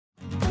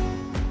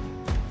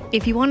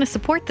If you want to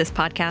support this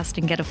podcast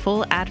and get a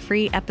full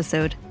ad-free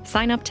episode,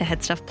 sign up to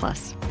Headstuff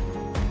Plus.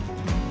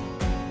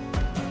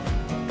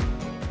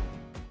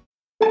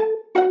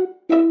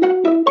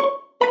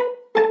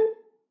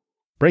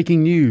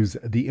 Breaking news,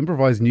 the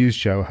improvised news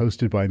show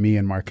hosted by me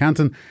and Mark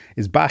Canton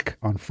is back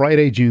on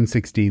Friday, June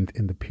 16th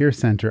in the Pearse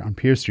Centre on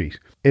Pearse Street.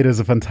 It is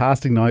a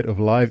fantastic night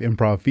of live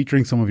improv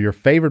featuring some of your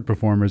favourite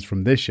performers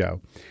from this show.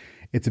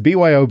 It's a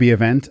BYOB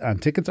event and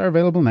tickets are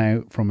available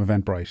now from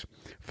Eventbrite.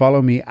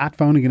 Follow me at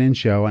Phoning It In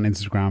Show on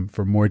Instagram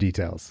for more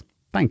details.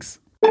 Thanks.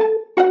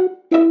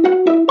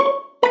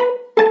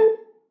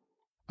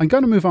 I'm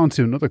going to move on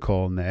to another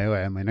call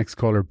now. My next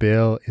caller,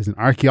 Bill, is an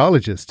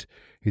archaeologist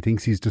who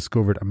thinks he's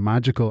discovered a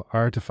magical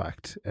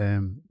artefact.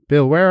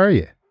 Bill, where are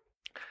you?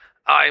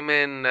 I'm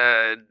in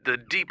the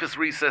deepest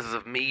recesses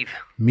of Meath.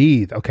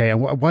 Meath, okay.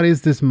 And what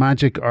is this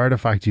magic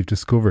artefact you've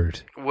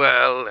discovered?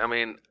 Well, I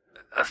mean,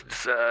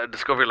 a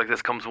discovery like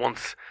this comes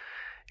once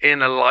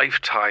in a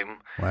lifetime.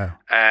 Wow.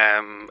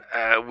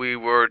 We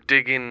were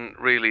digging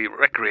really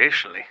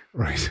recreationally.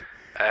 Right.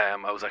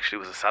 It was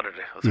a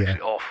Saturday. I was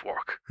actually off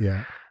work.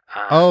 Yeah.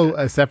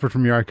 Separate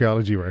from your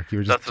archaeology work. You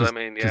were That's what I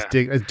mean, yeah. Just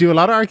dig. Do a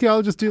lot of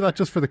archaeologists do that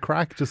just for the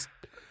crack? Just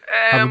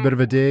have a bit of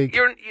a dig?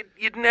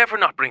 You'd never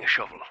not bring a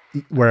shovel.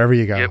 Wherever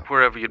you go. Yeah,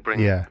 wherever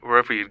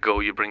you'd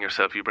go, you bring a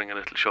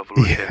little shovel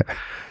with you.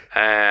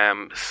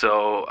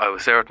 So I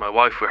was there with my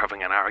wife. We were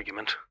having an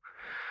argument.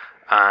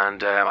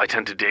 And I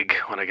tend to dig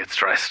when I get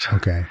stressed.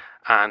 Okay.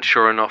 And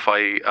sure enough,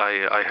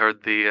 I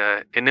heard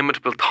the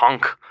inimitable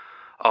thonk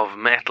of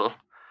metal.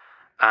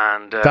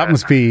 And that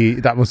must be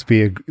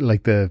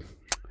like the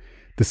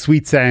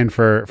sweet sound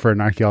for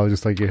an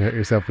archaeologist like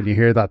yourself. When you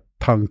hear that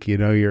thunk, you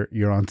know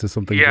you're onto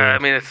something. Yeah, good. I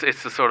mean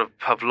it's the sort of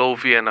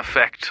Pavlovian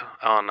effect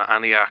on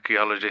any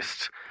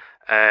archaeologist.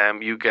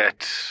 You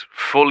get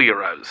fully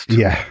aroused.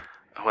 Yeah.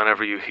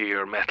 Whenever you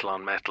hear metal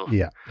on metal.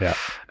 Yeah.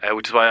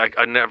 Which is why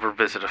I never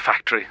visit a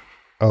factory.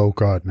 Oh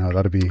God, no,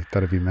 that'd be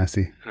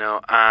messy.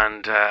 No,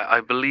 and I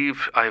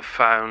believe I've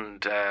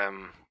found a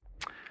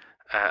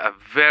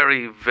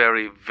very,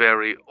 very,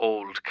 very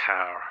old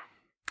car.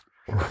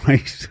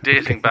 Right.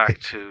 Dating back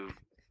to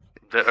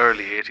the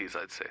early 80s,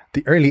 I'd say.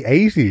 The early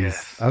 80s?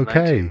 Yes.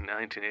 Okay.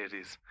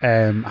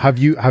 1980s.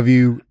 Have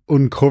you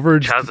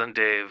uncovered... Chaz and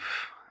Dave,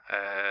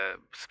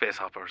 space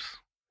hoppers.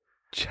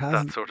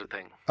 That sort of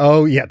thing.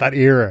 Oh, yeah, that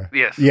era.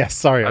 Yes. Yes,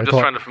 sorry. I'm just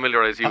trying to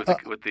familiarise you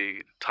with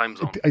the time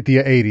zone. The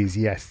 80s,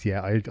 yes.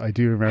 Yeah, I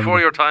do remember.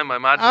 Before your time, I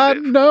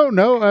imagine, Dave.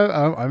 No.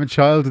 I'm a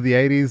child of the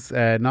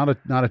 80s. Not a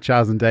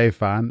Chaz and Dave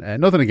fan.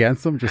 Nothing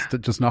against them,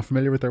 just not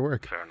familiar with their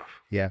work. Fair enough.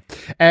 Yeah.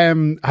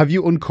 Have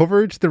you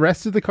uncovered the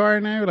rest of the car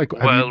now?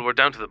 We're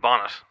down to the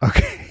bonnet.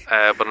 Okay.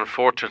 But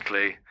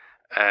unfortunately,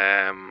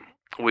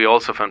 we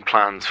also found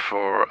plans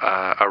for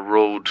a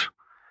road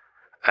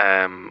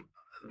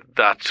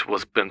that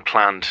was been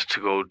planned to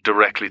go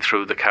directly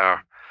through the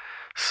car.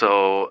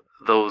 So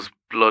those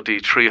bloody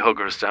tree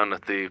huggers down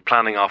at the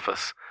planning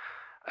office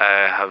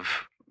have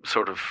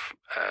sort of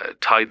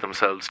tied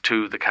themselves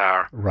to the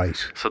car,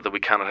 right? So that we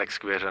cannot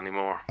excavate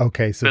anymore.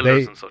 Okay, so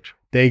pillars and such.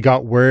 They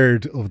got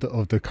word of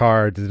the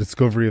car, the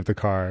discovery of the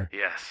car.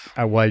 Yes.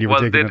 While you were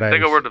digging it out. They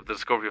got word of the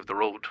discovery of the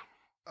road.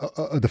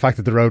 The fact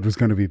that the road was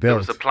going to be built. There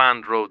was a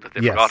planned road that they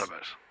forgot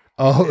about.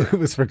 Oh, it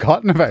was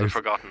forgotten about. It was a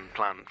forgotten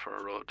plan for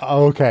a road.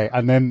 Oh, okay,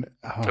 and then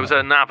it was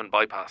a Navan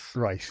bypass.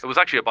 Right. It was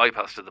actually a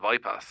bypass to the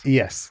bypass.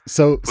 Yes.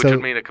 Which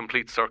would mean a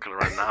complete circle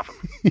around Navan.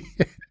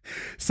 Yeah.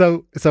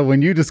 So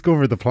when you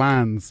discovered the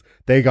plans,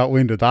 they got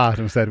wind of that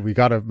and said, "We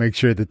got to make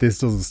sure that this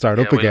doesn't start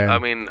up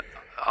again."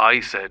 I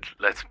said,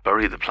 "Let's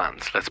bury the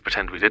plans. Let's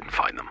pretend we didn't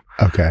find them."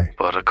 Okay.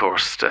 But of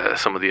course,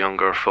 some of the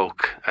younger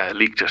folk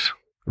leaked it.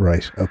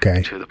 Right,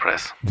 okay. To the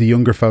press. The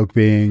younger folk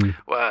being?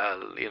 Well,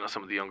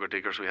 some of the younger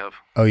diggers we have.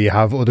 Oh, you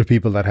have other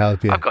people that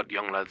help you? I've got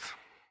young lads.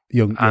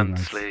 Young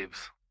lads.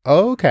 Slaves.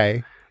 Oh,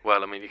 okay.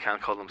 Well, you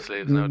can't call them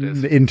slaves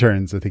nowadays. The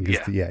interns, I think.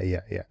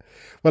 Yeah.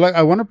 Well,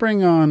 I want to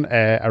bring on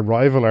a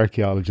rival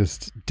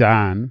archaeologist,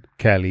 Dan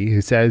Kelly,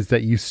 who says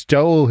that you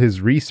stole his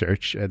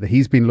research, that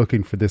he's been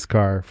looking for this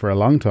car for a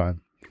long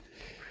time.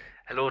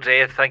 Hello,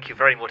 Dave. Thank you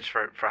very much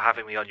for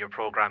having me on your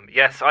programme.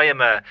 Yes, I am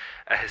a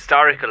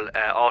historical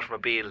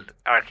automobile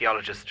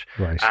archaeologist.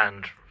 Right.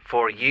 And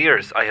for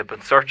years I have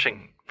been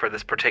searching for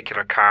this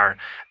particular car.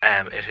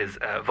 It is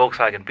a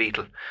Volkswagen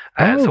Beetle.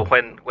 So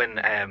when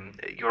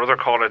your other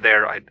caller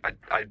there, I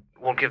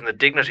won't give him the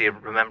dignity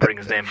of remembering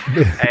his name.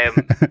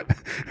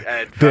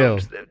 Bill.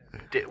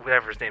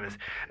 Whatever his name is,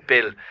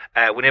 Bill,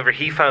 whenever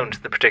he found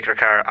the particular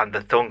car, and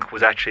the thunk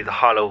was actually the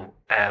hollow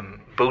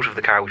boot of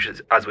the car, which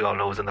is, as we all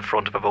know, is in the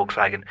front of a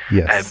Volkswagen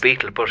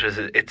Beetle, but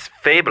it's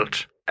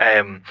fabled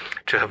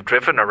to have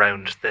driven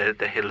around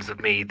the hills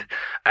of Meath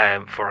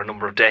for a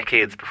number of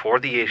decades before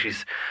the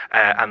 80s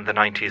and the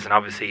 90s, and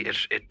obviously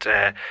it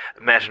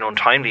met an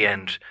untimely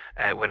end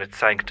when it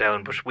sank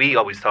down, but we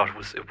always thought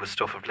it was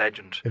stuff of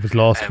legend. It was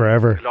lost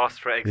forever.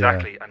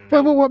 Exactly. Yeah. And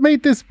well, what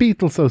made this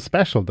Beetle so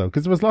special, though?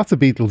 Because there was lots of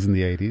Beetles in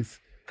the 80s.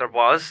 There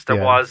was.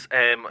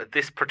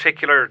 This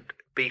particular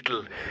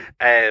Beetle...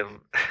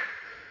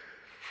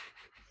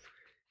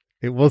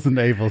 It wasn't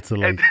able to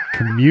like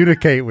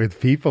communicate with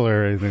people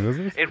or anything, was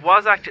it? It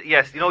was actually,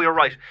 yes, you're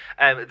right.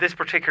 This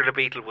particular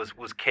beetle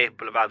was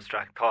capable of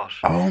abstract thought.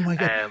 Oh my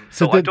God.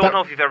 So I don't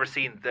know if you've ever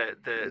seen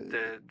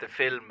the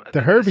film, the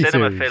Herbie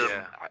cinema series.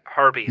 film,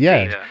 Herbie.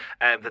 Yeah.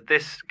 That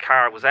this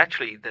car was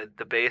actually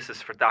the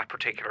basis for that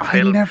particular I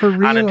film. never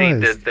realised.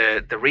 And indeed,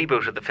 the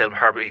reboot of the film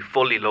Herbie,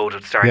 Fully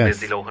Loaded, starring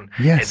Lindsay Lohan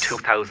in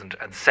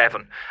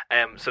 2007.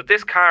 So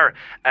this car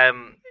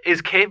is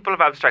capable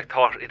of abstract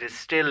thought. It is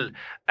still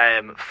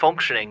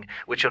functioning,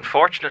 which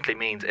unfortunately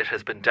means it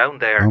has been down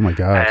there. Oh my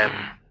God.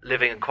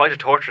 Living in quite a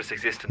torturous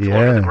existence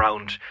under the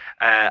ground.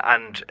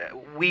 And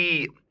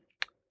we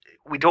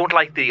don't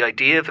like the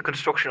idea of the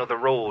construction of the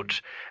road.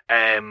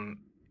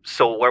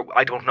 So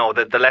I don't know,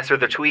 the lesser of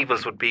the two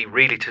evils would be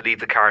really to leave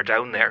the car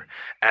down there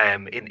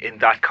in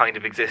that kind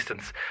of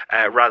existence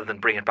rather than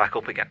bring it back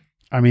up again.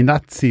 I mean,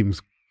 that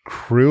seems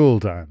cruel,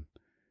 Dan.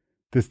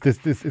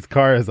 This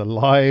car is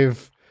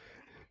alive.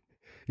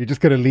 You're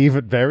just going to leave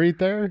it buried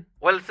there?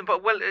 Well,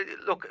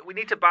 look, we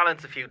need to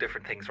balance a few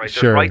different things, right?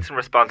 Sure. There's rights and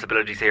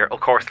responsibilities here.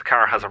 Of course, the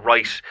car has a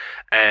right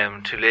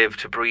to live,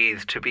 to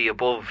breathe, to be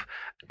above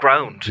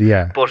ground.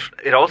 Yeah. But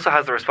it also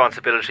has the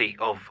responsibility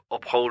of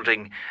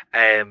upholding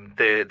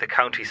the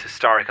county's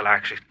historical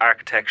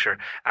architecture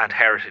and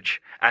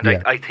heritage. And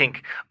I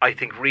think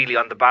really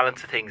on the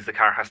balance of things, the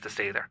car has to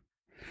stay there.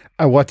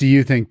 What do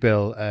you think,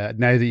 Bill,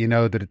 now that you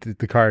know that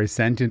the car is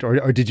sentient,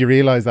 or did you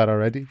realise that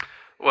already?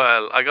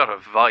 Well, I got a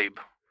vibe,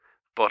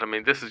 but I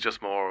mean, this is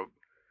just more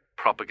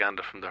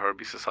propaganda from the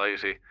Herbie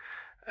Society,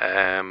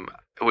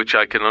 which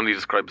I can only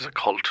describe as a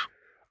cult.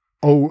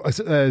 Oh,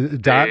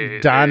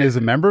 Dan is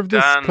a member of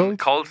this cult? Dan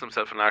calls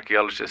himself an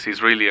archaeologist.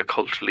 He's really a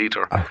cult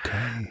leader.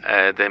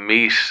 Okay. They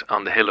meet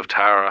on the Hill of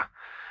Tara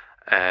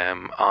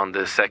on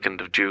the 2nd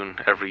of June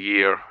every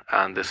year,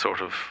 and they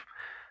sort of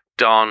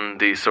don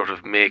these sort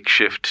of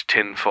makeshift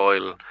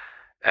tinfoil,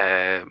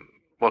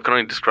 what can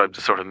I describe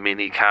as sort of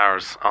mini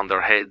cars on their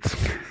heads,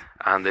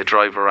 and they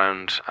drive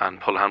around and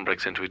pull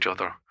handbrakes into each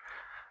other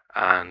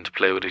and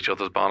play with each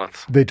other's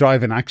bonnets. They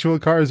drive in actual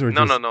cars, or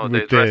no?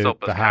 They dress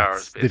up as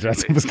cars. They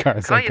dress up as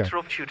cars. Can I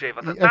interrupt you, Dave?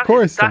 Of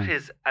course. That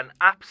is an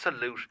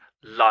absolute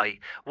lie.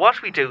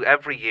 What we do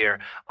every year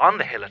on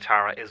the Hill of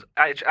Tara is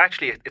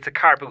actually it's a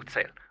car boot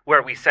sale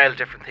where we sell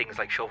different things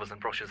like shovels and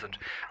brushes and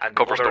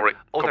cover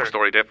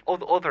story, Dave.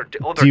 Other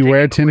do you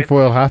wear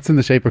tinfoil hats in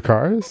the shape of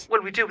cars?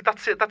 Well, we do. But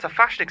that's a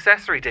fashion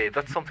accessory, Dave.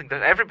 That's something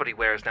that everybody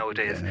wears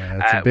nowadays.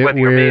 Yeah, a bit whether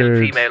weird. you're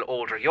male, female,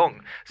 old or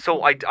young.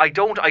 So I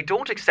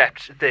don't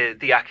accept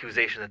the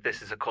accusation that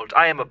this is a cult.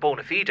 I am a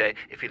bona fide,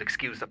 if you'll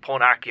excuse the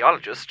pun,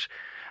 archaeologist.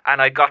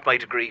 And I got my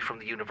degree from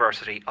the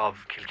University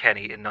of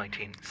Kilkenny in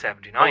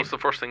 1979. What was the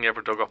first thing you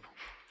ever dug up?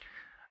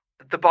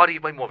 The body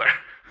of my mother.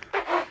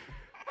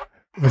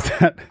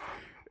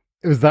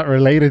 Was that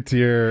related to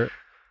your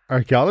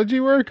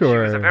archaeology work, or? She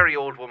was a very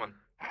old woman.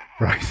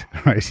 Right,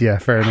 yeah,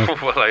 fair enough.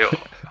 Well, I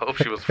hope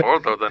she was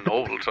further than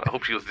old. I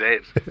hope she was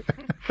dead.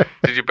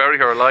 Did you bury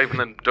her alive and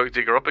then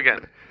dig her up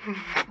again?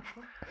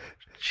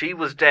 She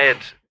was dead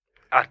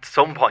at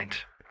some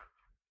point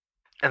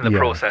in the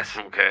process.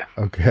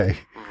 Okay.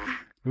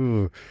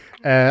 Ooh.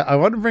 I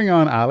want to bring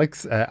on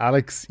Alex.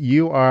 Alex,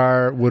 you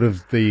are one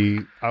of the,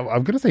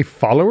 I'm going to say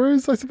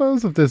followers, I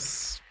suppose, of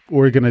this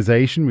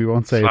organisation. We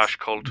won't say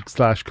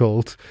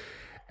 /cult.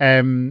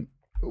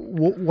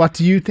 What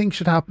do you think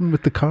should happen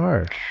with the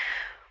car?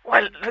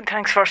 Well,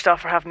 thanks first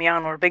off for having me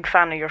on. We're a big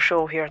fan of your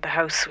show here at the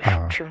house.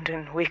 We've tuned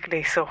in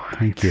weekly, so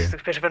it's a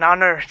bit of an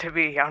honour to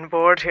be on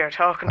board here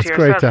talking to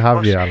yourself. It's great to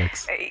have you,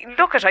 Alex.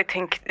 I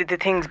think the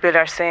things Bill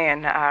are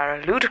saying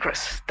are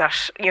ludicrous. That,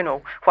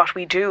 what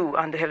we do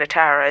on the Hill of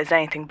Tara is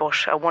anything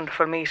but a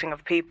wonderful meeting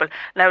of people.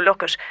 Now,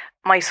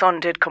 my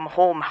son did come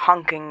home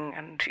honking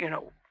and,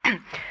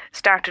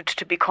 started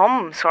to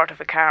become sort of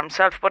a car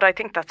himself, but I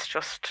think that's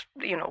just,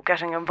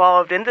 getting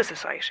involved in the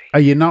society. Are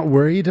you not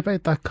worried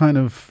about that kind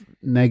of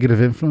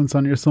negative influence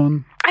on your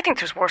son? I think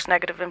there's worse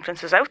negative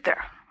influences out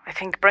there. I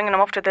think bringing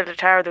him up to the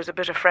Tower, there's a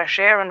bit of fresh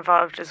air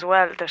involved as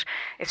well, that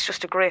it's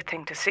just a great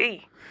thing to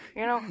see,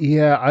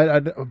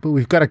 Yeah, but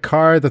we've got a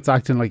car that's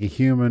acting like a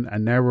human,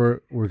 and now we're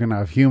going to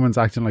have humans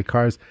acting like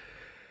cars.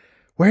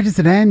 Where does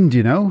it end,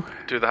 Do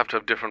they have to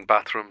have different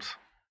bathrooms?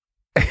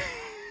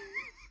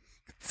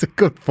 It's a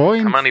good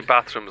point. How many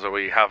bathrooms are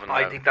we having now?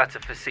 I think that's a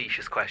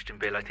facetious question,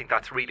 Bill. I think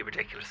that's really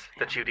ridiculous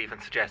that you'd even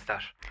suggest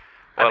that.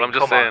 Well, I'm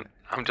just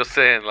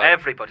saying. Like,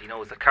 everybody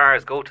knows that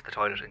cars go to the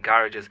toilet in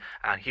garages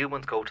and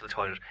humans go to the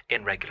toilet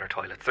in regular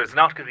toilets. There's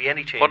not going to be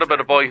any change. What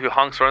about a boy who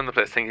honks around the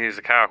place thinking he's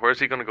a car? Where's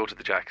he going to go to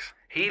the jacks?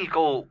 He'll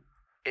go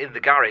in the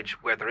garage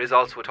where there is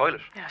also a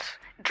toilet. Yes.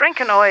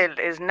 Drinking oil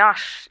is not,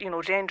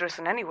 dangerous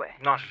in any way.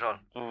 Not at all.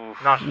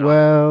 Not at all.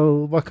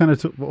 Well, what kind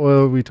of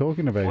oil are we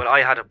talking about? Well,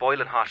 I had a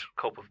boiling hot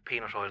cup of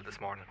peanut oil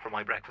this morning for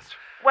my breakfast.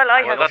 Well,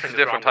 that's a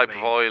different type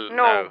of oil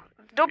now.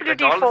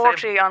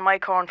 WD-40 on my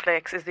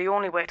cornflakes is the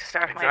only way to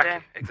start my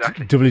day.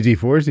 Exactly.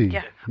 WD-40?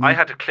 Yeah. I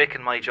had a click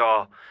in my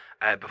jaw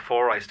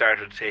before I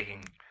started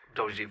taking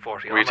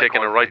WD-40. Were you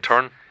taking a right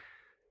turn?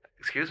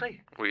 Excuse me?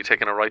 Were you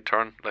taking a right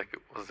turn? Like,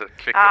 was it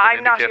a click?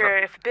 I'm not here.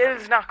 If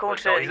Bill's not going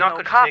to, he's not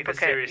going to take it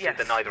seriously,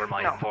 then neither am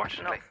I,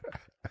 unfortunately.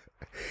 No.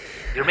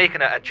 You're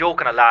making a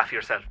joke and a laugh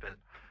yourself, Bill.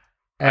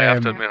 I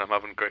have to admit, I'm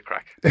having a great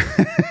crack.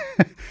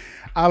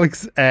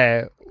 Alex,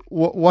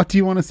 what do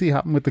you want to see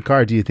happen with the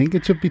car? Do you think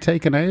it should be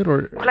taken out?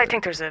 Well, I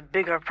think there's a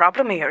bigger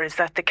problem here, is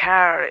that the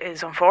car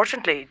is,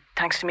 unfortunately,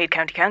 thanks to Meath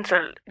County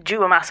Council,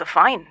 due a massive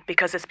fine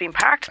because it's been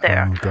parked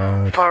there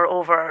for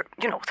over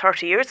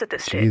 30 years at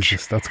this stage.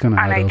 Jesus, that's going to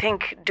add up. And I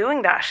think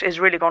doing that is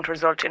really going to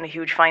result in a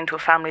huge fine to a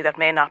family that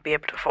may not be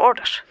able to afford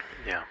it.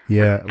 Yeah.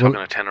 Yeah. Talking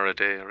a tenner a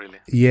day, really.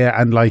 Yeah,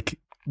 and like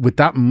with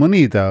that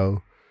money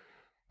though,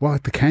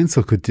 what the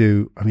council could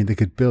do, I mean, they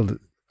could build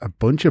a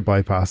bunch of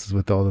bypasses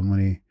with all the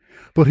money.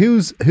 But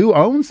who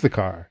owns the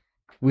car?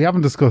 We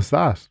haven't discussed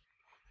that.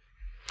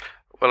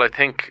 Well, I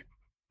think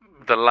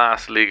the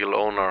last legal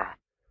owner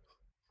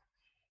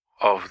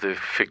of the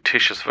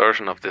fictitious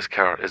version of this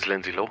car is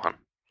Lindsay Lohan.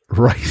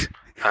 Right.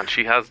 And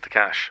she has the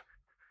cash.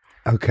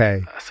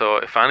 Okay. So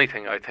if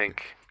anything, I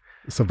think...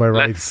 So by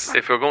rights...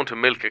 If we're going to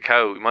milk a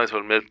cow, we might as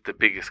well milk the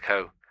biggest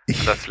cow. And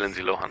that's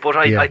Lindsay Lohan. But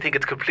I think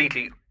it's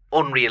completely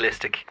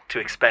unrealistic to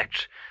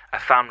expect a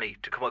family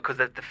to come out, because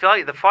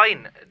the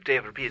fine,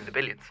 David, would be in the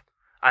billions.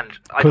 And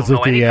I don't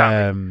know any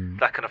family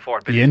that can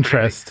afford billions. The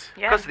interest.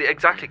 Because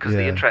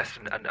the interest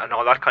and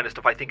all that kind of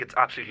stuff. I think it's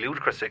absolutely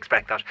ludicrous to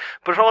expect that.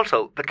 But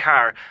also, the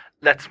car,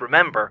 let's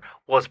remember,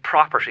 was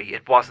property.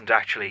 It wasn't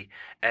actually...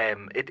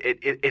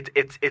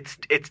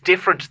 It's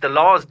different. The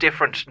law is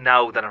different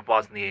now than it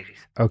was in the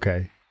 80s.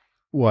 Okay.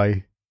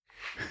 Why?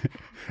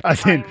 I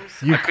think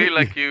you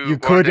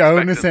could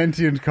own a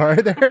sentient car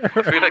there.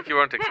 I feel like you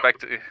weren't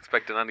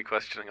expecting any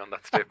questioning on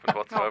that statement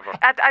whatsoever. In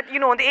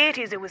the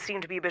 80s, it was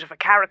seen to be a bit of a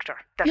character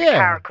that the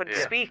car could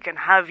speak and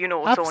have, its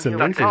own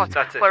human thoughts.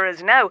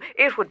 Whereas now,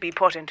 it would be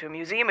put into a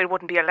museum. It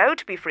wouldn't be allowed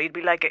to be free. It'd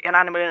be like an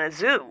animal in a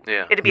zoo.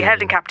 Yeah. It'd be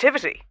held in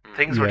captivity.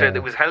 Things were there.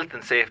 There was health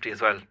and safety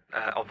as well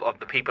of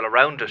the people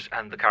around it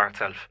and the car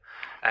itself.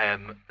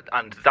 And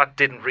that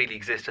didn't really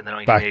exist in the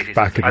 1980s.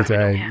 Back in the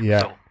day,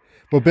 yeah.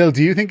 Well, Bill,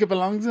 do you think it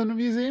belongs in a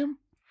museum?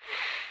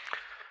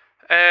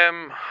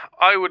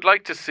 I would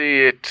like to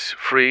see it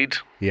freed.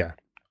 Yeah.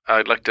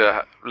 I'd like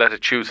to let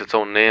it choose its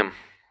own name.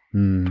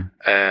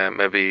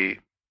 Maybe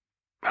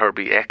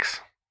Herbie X.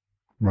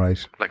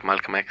 Right. Like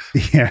Malcolm X.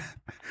 Yeah.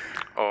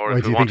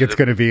 Or do you think it's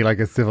going to be like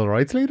a civil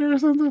rights leader or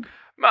something?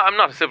 I'm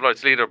not a civil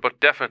rights leader, but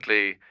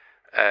definitely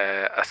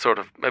a sort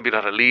of, maybe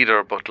not a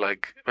leader, but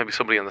like maybe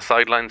somebody on the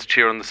sidelines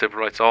cheering the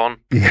civil rights on.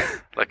 Yeah.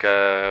 Like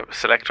a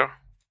selector.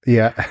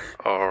 Yeah.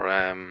 Or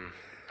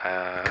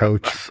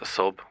coach. A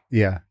sub.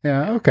 Yeah.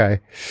 Yeah.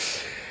 Okay.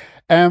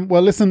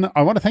 Well, listen,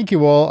 I want to thank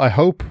you all. I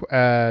hope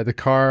the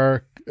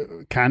car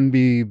can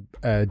be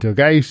dug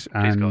out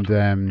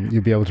and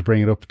you'll be able to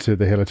bring it up to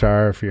the Hill of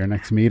Tara for your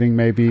next meeting,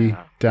 maybe,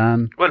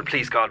 Dan. Well,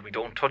 please God, we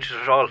don't touch it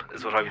at all,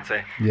 is what I would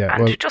say. Yeah.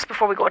 And just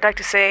before we go, I'd like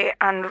to say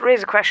and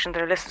raise a question that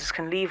our listeners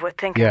can leave with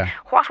thinking,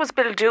 what was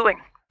Bill doing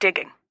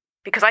digging?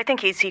 Because I think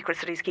he has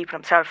secrets that he's keeping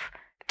himself.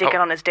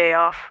 Digging on his day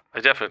off. I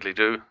definitely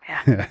do.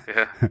 Yeah.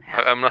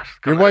 I'm not.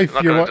 Your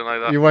gonna deny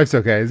that. Your wife's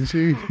okay, isn't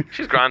she?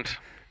 She's grand.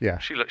 Yeah.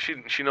 She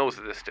knows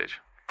at this stage.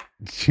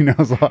 She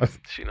knows what.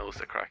 She knows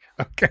the crack.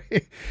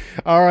 Okay.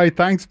 All right.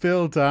 Thanks,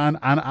 Bill, Dan,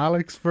 and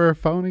Alex for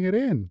phoning it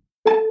in.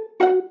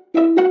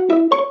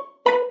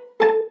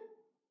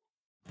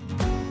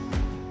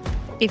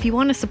 If you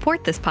want to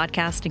support this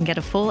podcast and get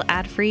a full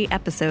ad-free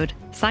episode,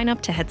 sign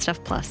up to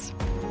Headstuff Plus.